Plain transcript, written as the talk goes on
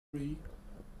Three.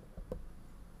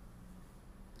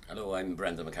 Hello, I'm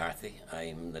Brendan McCarthy.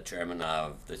 I'm the chairman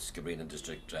of the Skibbereen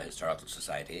District Historical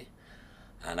Society,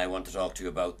 and I want to talk to you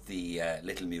about the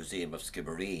Little Museum of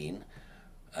Skibbereen,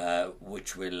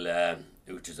 which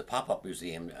is a pop-up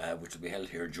museum which will be held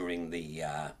here during the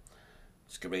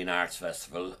Skibbereen Arts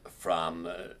Festival from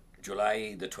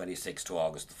July the 26th to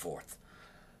August the 4th.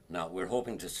 Now, we're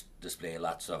hoping to display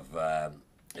lots of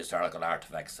historical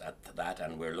artefacts at that,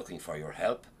 and we're looking for your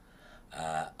help.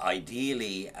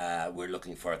 Ideally, we're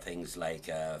looking for things like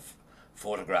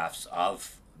photographs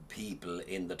of people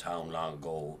in the town long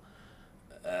ago.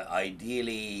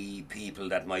 Ideally, people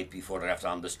that might be photographed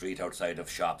on the street outside of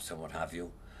shops and what have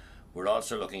you. We're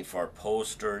also looking for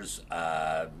posters,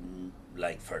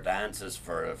 like for dances,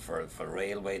 for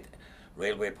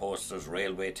railway posters,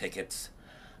 railway tickets,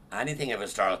 anything of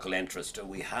historical interest.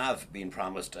 We have been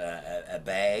promised a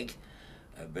bag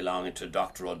belonging to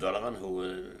Dr. O'Donovan, who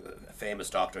was a famous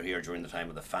doctor here during the time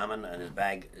of the famine, and his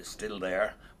bag is still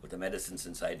there with the medicines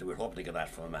inside. We're hoping to get that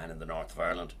from a man in the north of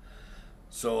Ireland.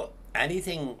 So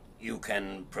anything you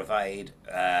can provide,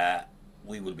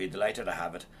 we will be delighted to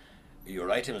have it.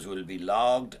 Your items will be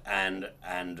logged and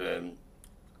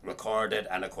recorded,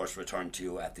 and of course returned to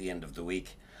you at the end of the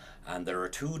week. And there are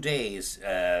 2 days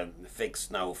fixed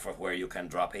now for where you can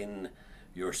drop in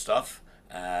your stuff.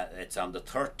 It's on the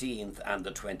 13th and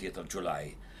the 20th of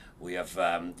July. We have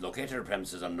located our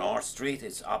premises on North Street.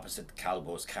 It's opposite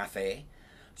Calbo's Cafe.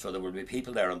 So there will be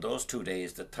people there on those 2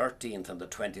 days, the 13th and the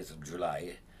 20th of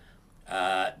July.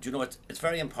 Do you know, it's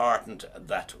very important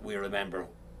that we remember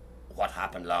what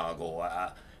happened long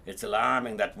ago. It's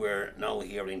alarming that we're now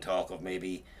hearing talk of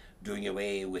maybe doing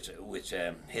away with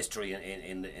history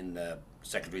in the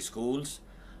secondary schools.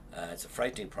 It's a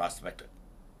frightening prospect.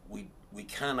 We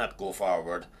cannot go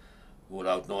forward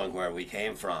without knowing where we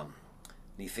came from.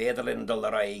 Ní féidir dul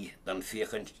raig dan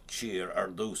fiachan tír ar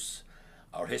dús.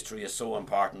 Our history is so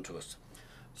important to us.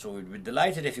 So we'd be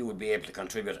delighted if you would be able to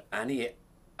contribute any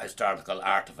historical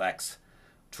artefacts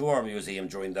to our museum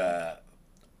during the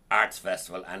Arts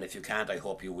Festival, and if you can't, I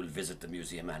hope you will visit the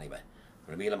museum anyway.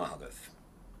 Ramila Mahagav.